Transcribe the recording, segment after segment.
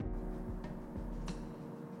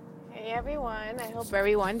Hey everyone, I hope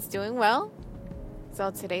everyone's doing well. So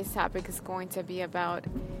today's topic is going to be about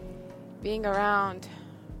being around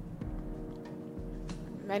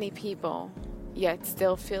many people yet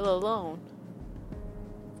still feel alone.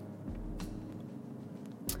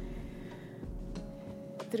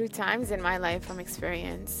 Through times in my life from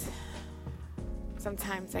experience,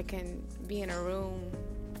 sometimes I can be in a room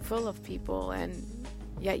full of people and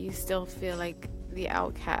yet you still feel like the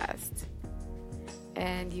outcast.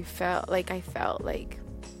 And I felt like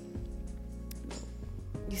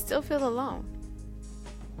you still feel alone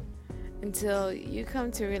until you come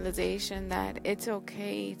to realization that it's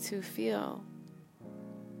okay to feel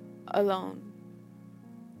alone.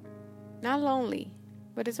 Not lonely,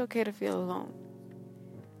 but it's okay to feel alone.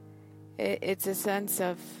 It's a sense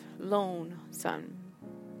of lonesome.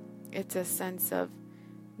 It's a sense of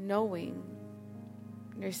knowing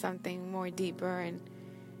there's something more deeper and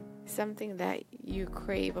something that you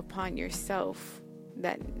crave upon yourself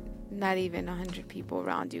that not even 100 people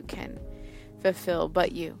around you can fulfill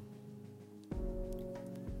but you.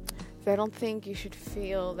 So I don't think you should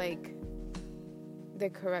feel like the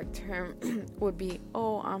correct term would be,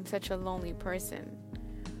 oh, I'm such a lonely person.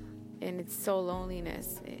 And it's so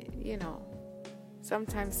loneliness.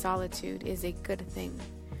 Sometimes solitude is a good thing.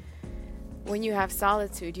 When you have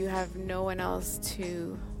solitude, you have no one else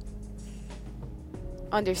to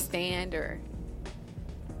understand or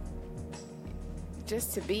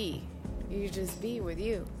just to be. You just be with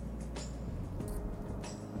you.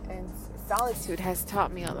 And solitude has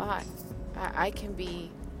taught me a lot. I can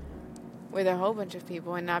be with a whole bunch of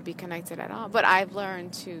people and not be connected at all. But I've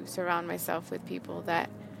learned to surround myself with people that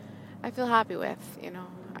I feel happy with.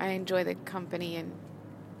 I enjoy the company and,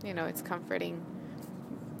 it's comforting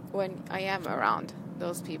when I am around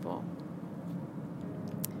those people.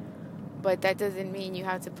 But that doesn't mean you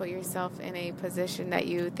have to put yourself in a position that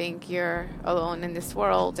you think you're alone in this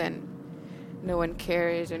world and no one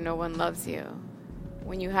cares or no one loves you.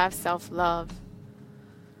 When you have self-love,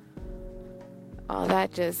 all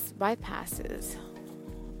that just bypasses.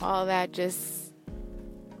 All that just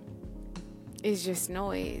is just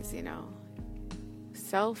noise,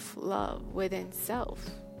 Self-love within self.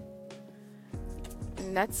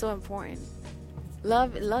 And that's so important.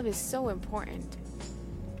 Love is so important.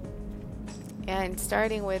 And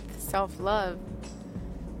starting with self-love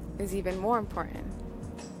is even more important.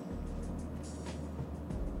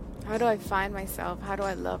 How do I find myself? How do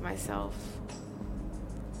I love myself?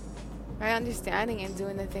 By understanding and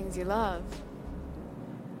doing the things you love.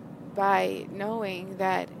 By knowing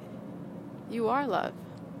that you are love.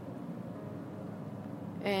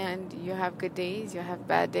 And you have good days, you have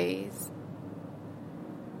bad days.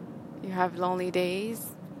 You have lonely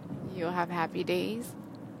days, you'll have happy days.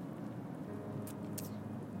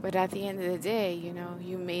 But at the end of the day,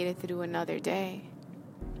 you made it through another day.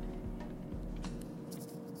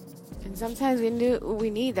 And sometimes we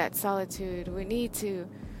need that solitude. We need to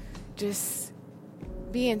just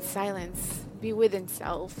be in silence, be within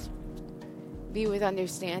self, be with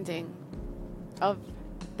understanding of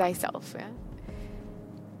thyself. Yeah?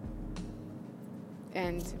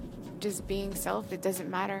 And just being self, it doesn't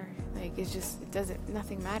matter.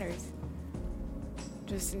 Nothing matters.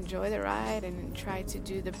 Just enjoy the ride and try to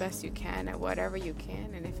do the best you can at whatever you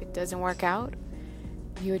can. And if it doesn't work out,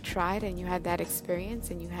 you had tried and you had that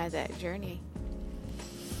experience and you had that journey.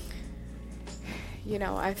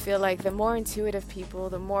 I feel like the more intuitive people,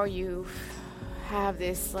 the more you have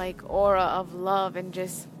this aura of love and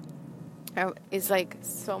just it's like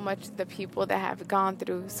so much the people that have gone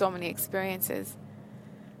through so many experiences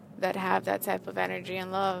that have that type of energy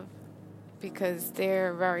and love. Because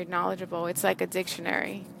they're very knowledgeable. It's like a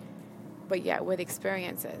dictionary, but yet with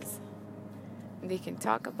experiences. And they can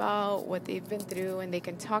talk about what they've been through, and they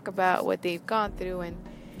can talk about what they've gone through, and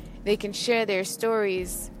they can share their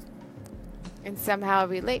stories and somehow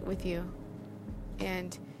relate with you.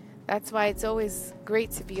 And that's why it's always great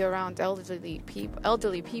to be around elderly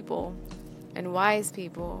people and wise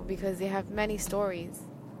people, because they have many stories.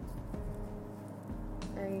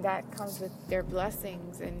 And that comes with their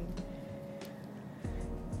blessings and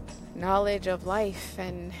knowledge of life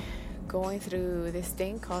and going through this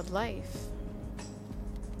thing called life.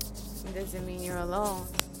 It doesn't mean you're alone.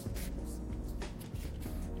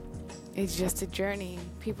 It's just a journey.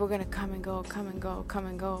 People are going to come and go, come and go, come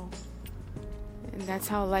and go. And that's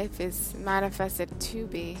how life is manifested to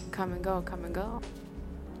be. Come and go, come and go.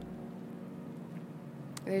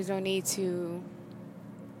 There's no need to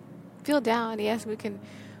feel down. Yes,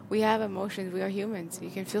 we have emotions. We are humans. You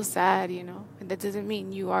can feel sad, And that doesn't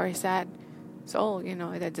mean you are a sad soul,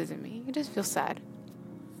 That doesn't mean you just feel sad.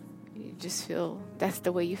 just feel that's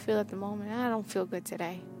the way you feel at the moment. I don't feel good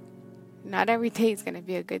today. Not every day is going to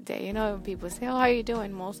be a good day. When people say, oh, how are you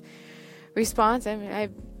doing? Most response,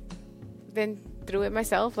 I've been through it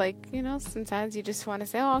myself. Sometimes you just want to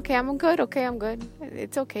say, oh, okay, I'm good. Okay, I'm good.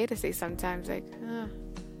 It's okay to say sometimes,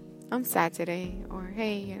 I'm sad today. Or,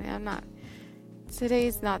 hey,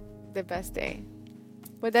 today's not the best day.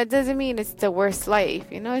 But that doesn't mean it's the worst life.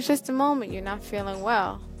 It's just a moment you're not feeling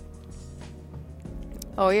well.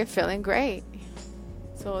 Oh, you're feeling great.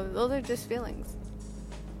 So those are just feelings.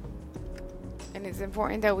 And it's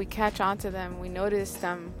important that we catch on to them. We notice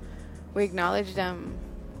them. We acknowledge them.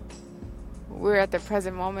 We're at the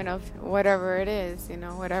present moment of whatever it is,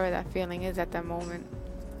 whatever that feeling is at that moment.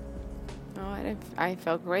 Oh, I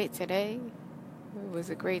felt great today. It was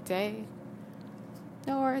a great day.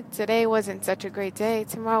 Or today wasn't such a great day.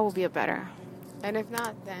 Tomorrow will be a better. And if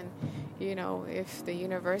not, then, if the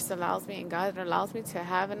universe allows me and God allows me to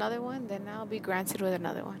have another one, then I'll be granted with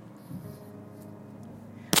another one.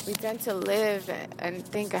 We tend to live and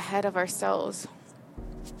think ahead of ourselves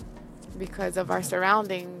because of our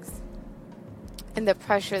surroundings and the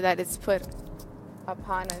pressure that is put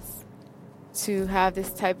upon us to have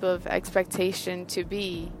this type of expectation to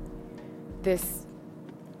be this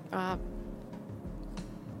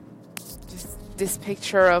this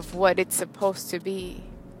picture of what it's supposed to be.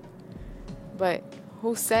 But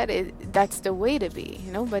who said it? That's the way to be.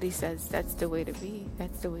 Nobody says that's the way to be.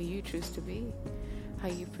 That's the way you choose to be. How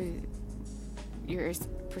you put your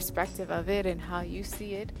perspective of it and how you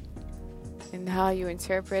see it and how you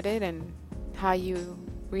interpret it and how you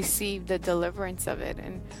receive the deliverance of it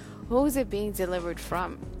and who is it being delivered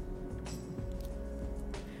from.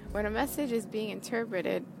 When a message is being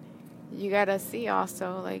interpreted, you gotta see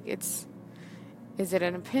also is it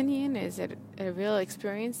an opinion? Is it a real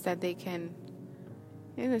experience that they can,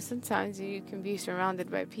 sometimes you can be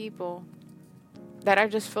surrounded by people that are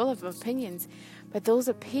just full of opinions, but those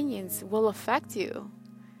opinions will affect you.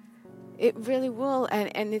 It really will,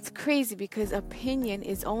 and it's crazy because opinion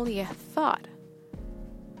is only a thought.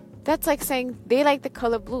 That's like saying they like the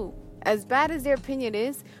color blue. As bad as their opinion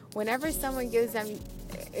is, whenever someone gives them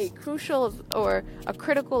a crucial or a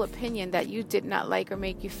critical opinion that you did not like or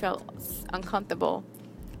make you feel uncomfortable,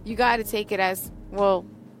 you got to take it as, well,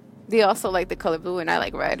 they also like the color blue and I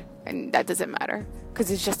like red, and that doesn't matter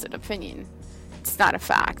because it's just an opinion. It's not a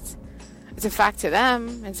fact. It's a fact to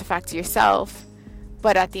them, it's a fact to yourself,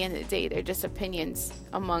 but at the end of the day, they're just opinions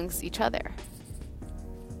amongst each other.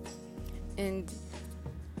 And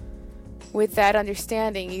with that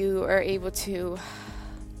understanding, you are able to,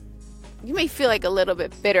 you may feel like a little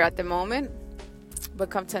bit bitter at the moment, but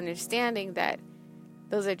come to understanding that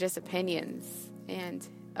those are just opinions, and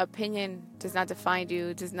opinion does not define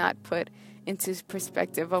you, does not put into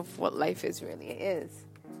perspective of what life is really is.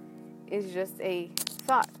 It's just a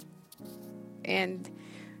thought. And,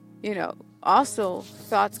 also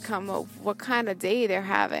thoughts come of what kind of day they're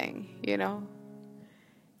having,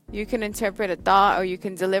 You can interpret a thought or you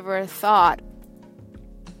can deliver a thought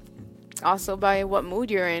also by what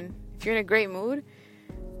mood you're in. If you're in a great mood,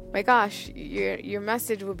 my gosh, your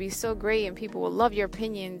message will be so great and people will love your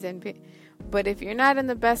opinions. But if you're not in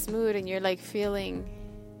the best mood and you're feeling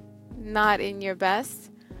not in your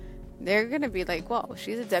best, they're going to be like, whoa,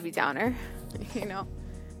 she's a Debbie Downer,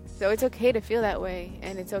 So it's okay to feel that way,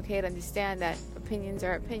 and it's okay to understand that opinions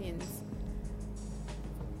are opinions.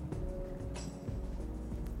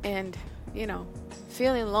 And,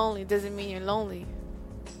 feeling lonely doesn't mean you're lonely.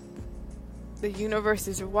 The universe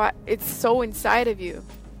is it's so inside of you.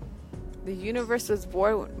 The universe was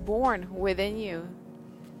born within you.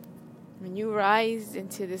 When you rise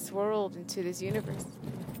into this world, into this universe,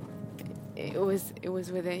 it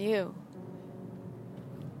was within you.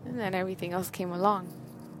 And then everything else came along.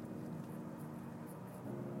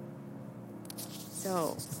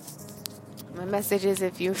 So, my message is,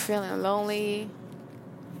 if you're feeling lonely,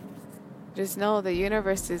 just know the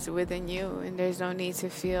universe is within you, and there's no need to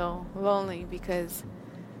feel lonely because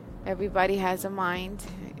everybody has a mind,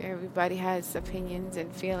 everybody has opinions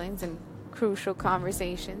and feelings and crucial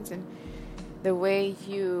conversations, and the way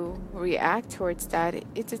you react towards that,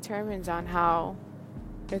 it determines on how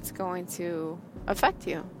it's going to affect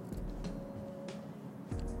you.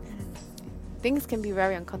 Things can be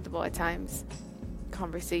very uncomfortable at times.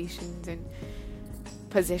 Conversations and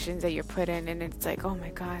positions that you're put in, and it's like, oh my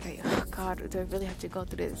God, do I really have to go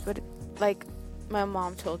through this? But like my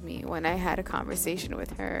mom told me when I had a conversation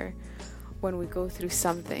with her, when we go through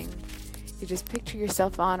something, you just picture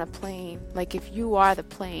yourself on a plane, like if you are the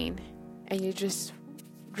plane and you're just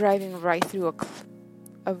driving right through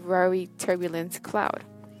a very turbulent cloud.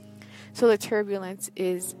 So the turbulence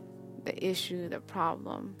is the issue, the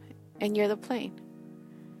problem, and you're the plane.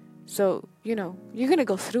 So, you're going to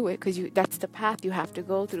go through it because that's the path you have to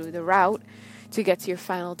go through, the route to get to your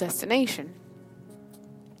final destination.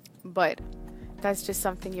 But that's just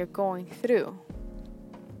something you're going through.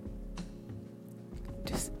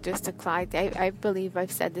 Just a cloud. I believe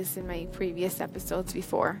I've said this in my previous episodes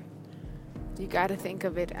before. You got to think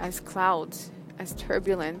of it as clouds, as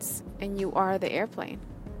turbulence, and you are the airplane.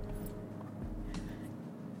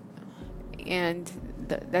 And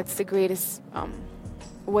that's the greatest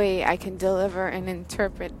way I can deliver and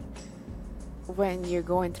interpret when you're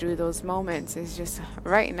going through those moments. Is just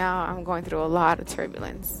right now I'm going through a lot of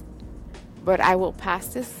turbulence, but I will pass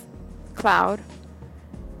this cloud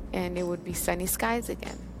and it would be sunny skies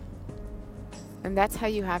again. And that's how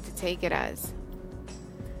you have to take it as.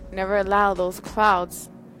 Never allow those clouds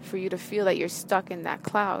for you to feel that you're stuck in that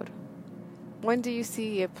cloud. When do you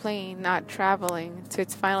see a plane not traveling to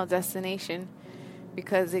its final destination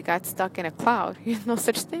because it got stuck in a cloud? There's no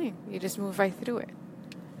such thing. You just move right through it.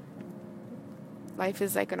 Life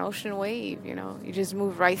is like an ocean wave, you just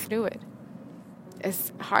move right through it.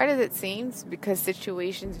 As hard as it seems, because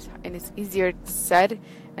situations, and it's easier said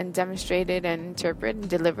and demonstrated and interpreted and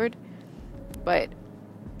delivered, but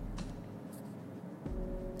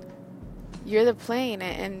you're the plane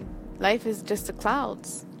and life is just the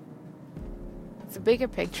clouds. It's a bigger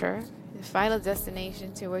picture, the final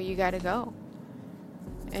destination to where you got to go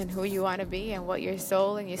and who you want to be and what your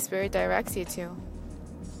soul and your spirit directs you to.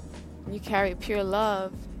 You carry pure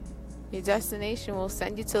love, your destination will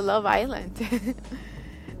send you to Love Island.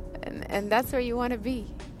 and that's where you want to be.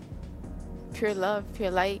 Pure love,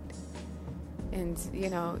 pure light. And, you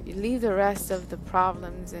leave the rest of the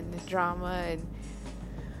problems and the drama and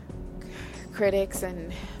critics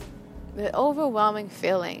and the overwhelming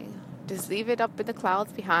feeling. Just leave it up in the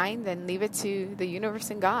clouds behind and leave it to the universe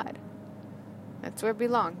and God. That's where it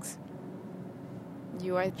belongs.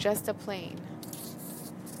 You are just a plane.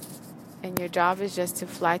 And your job is just to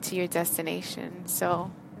fly to your destination.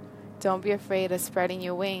 So don't be afraid of spreading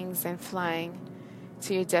your wings and flying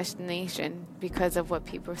to your destination because of what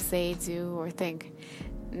people say, do, or think.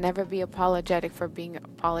 Never be apologetic for being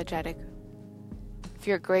apologetic. If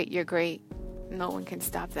you're great, you're great. No one can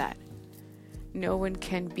stop that. No one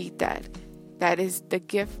can beat that. That is the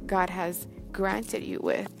gift God has granted you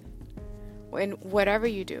with. In whatever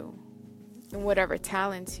you do, in whatever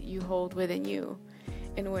talent you hold within you,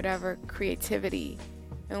 in whatever creativity,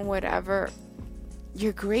 in whatever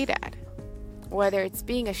you're great at. Whether it's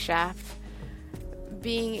being a chef,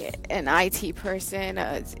 being an IT person,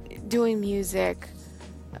 doing music,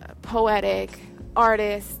 poetic,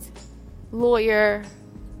 artist, lawyer,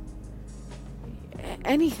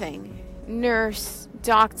 anything, nurse,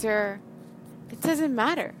 doctor, it doesn't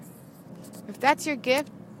matter. If that's your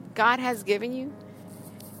gift God has given you,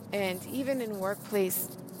 and even in workplace,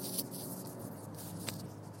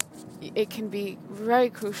 it can be very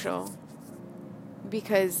crucial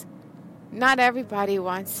because not everybody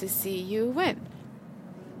wants to see you win.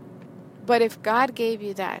 But if God gave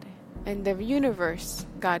you that, and the universe,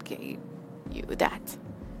 God gave you that,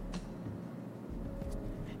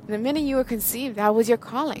 the minute you were conceived, that was your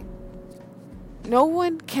calling. No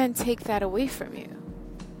one can take that away from you.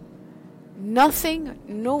 No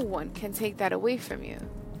one can take that away from you.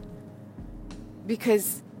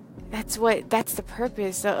 Because that's the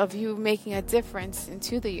purpose of you making a difference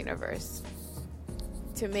into the universe.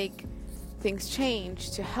 To make things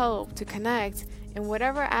change, to help, to connect, in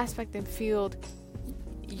whatever aspect and field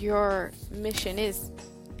your mission is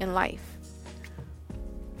in life.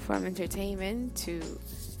 From entertainment to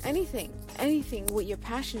anything what you're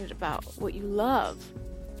passionate about, what you love.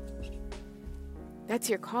 That's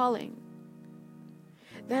your calling.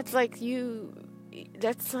 That's like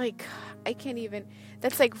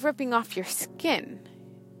ripping off your skin.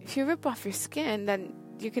 If you rip off your skin, then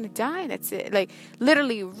you're going to die. That's it. Like,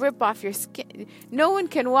 literally rip off your skin. No one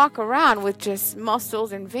can walk around with just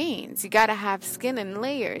muscles and veins. You got to have skin and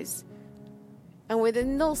layers. And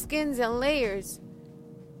within those skins and layers,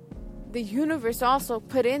 the universe also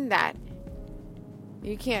put in that.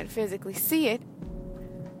 You can't physically see it.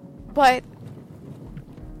 But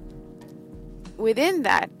within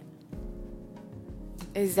that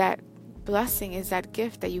is that blessing, is that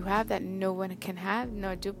gift that you have that no one can have,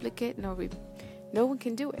 no duplicate, no one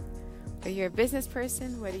can do it. Whether you're a business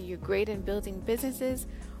person, whether you're great in building businesses,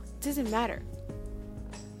 it doesn't matter.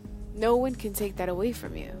 No one can take that away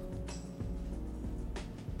from you.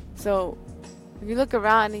 So if you look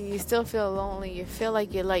around and you still feel lonely, you feel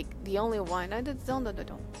like you're like the only one,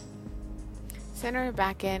 don't. Center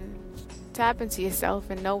back in, tap into yourself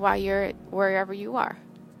and know why you're wherever you are.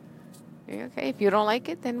 Okay, if you don't like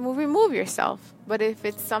it, then we'll remove yourself. But if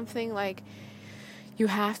it's something like you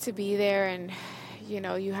have to be there and,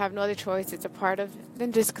 you have no other choice, it's a part of,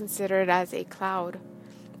 then just consider it as a cloud.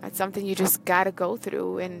 That's something you just got to go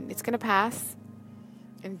through, and it's going to pass.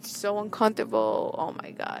 And it's so uncomfortable. Oh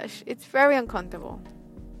my gosh. It's very uncomfortable.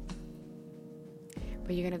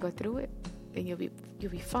 But you're going to go through it, and you'll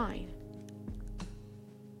be fine.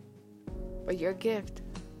 But your gift,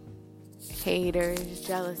 haters,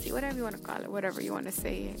 jealousy, whatever you want to call it, whatever you want to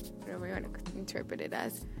say it, whatever you want to interpret it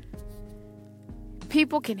as.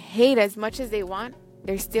 People can hate as much as they want.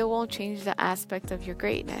 They still won't change the aspect of your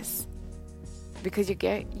greatness. Because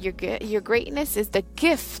your greatness is the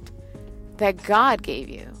gift that God gave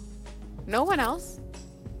you. No one else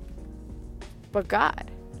but God.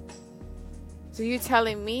 So you're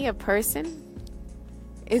telling me a person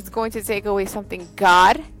is going to take away something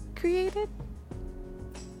God created?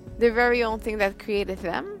 The very own thing that created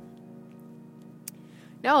them?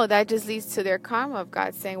 No, that just leads to their karma of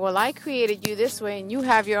God saying, well, I created you this way and you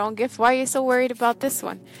have your own gift. Why are you so worried about this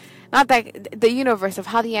one? Not that the universe of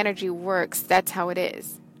how the energy works, that's how it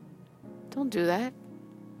is. Don't do that.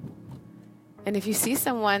 And if you see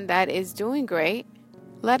someone that is doing great,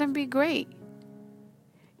 let them be great.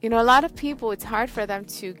 A lot of people, it's hard for them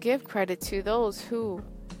to give credit to those who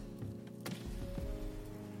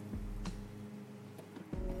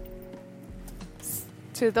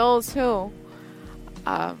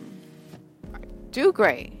do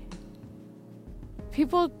great.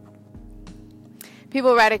 People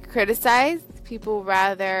rather criticize. People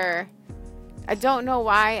rather... I don't know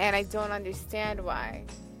why, and I don't understand why.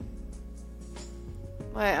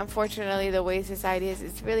 But unfortunately, the way society is,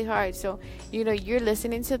 it's really hard. So, you're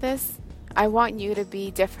listening to this. I want you to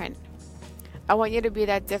be different. I want you to be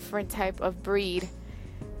that different type of breed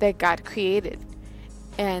that God created.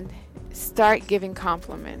 And start giving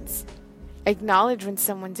compliments. Acknowledge when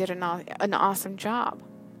someone did an awesome job.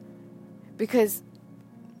 Because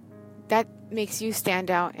that makes you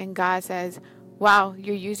stand out. And God says, wow,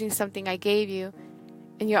 you're using something I gave you.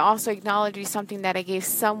 And you're also acknowledging something that I gave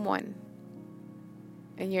someone.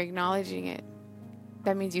 And you're acknowledging it.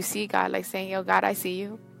 That means you see God, like saying, yo, God, I see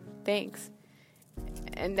you. Thanks.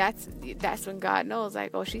 And that's when God knows,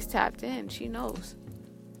 like, oh, she's tapped in. She knows.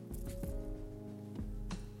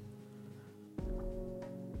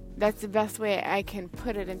 That's the best way I can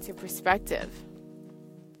put it into perspective.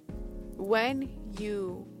 When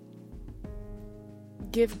you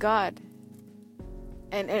give God,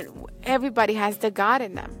 and everybody has the God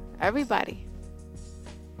in them. Everybody.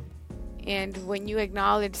 And when you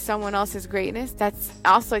acknowledge someone else's greatness, that's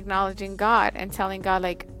also acknowledging God and telling God,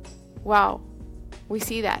 like, wow, we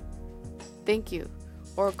see that. Thank you.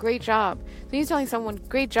 Or great job. So you're telling someone,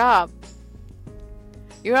 great job.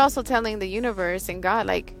 You're also telling the universe and God,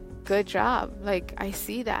 like, good job. Like, I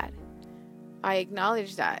see that. I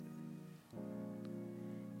acknowledge that.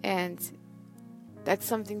 And that's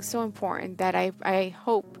something so important that I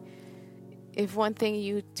hope, if one thing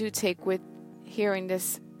you do take with hearing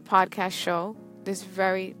this podcast show, this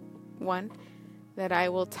very one, that I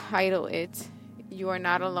will title it, You Are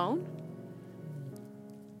Not Alone,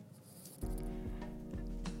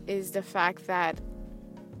 is the fact that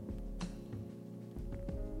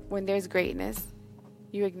when there's greatness,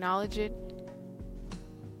 you acknowledge it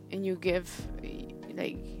and you give,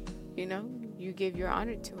 you give your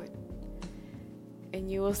honor to it. And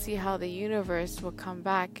you will see how the universe will come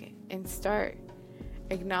back and start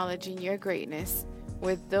acknowledging your greatness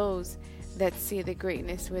with those that see the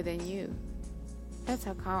greatness within you. That's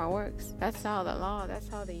how karma works. That's how that's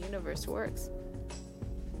how the universe works.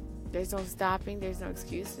 There's no stopping. There's no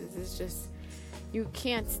excuses. It's just, you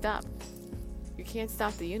can't stop. You can't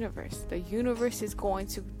stop the universe. The universe is going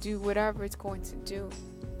to do whatever it's going to do.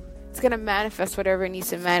 It's going to manifest whatever it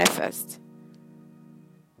needs to manifest.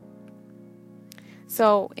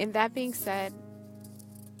 So, in that being said,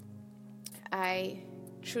 I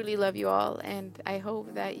truly love you all, and I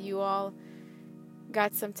hope that you all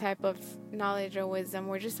got some type of knowledge or wisdom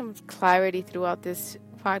or just some clarity throughout this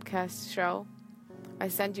podcast show. I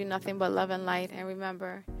send you nothing but love and light, and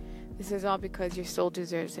remember, this is all because your soul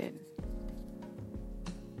deserves it.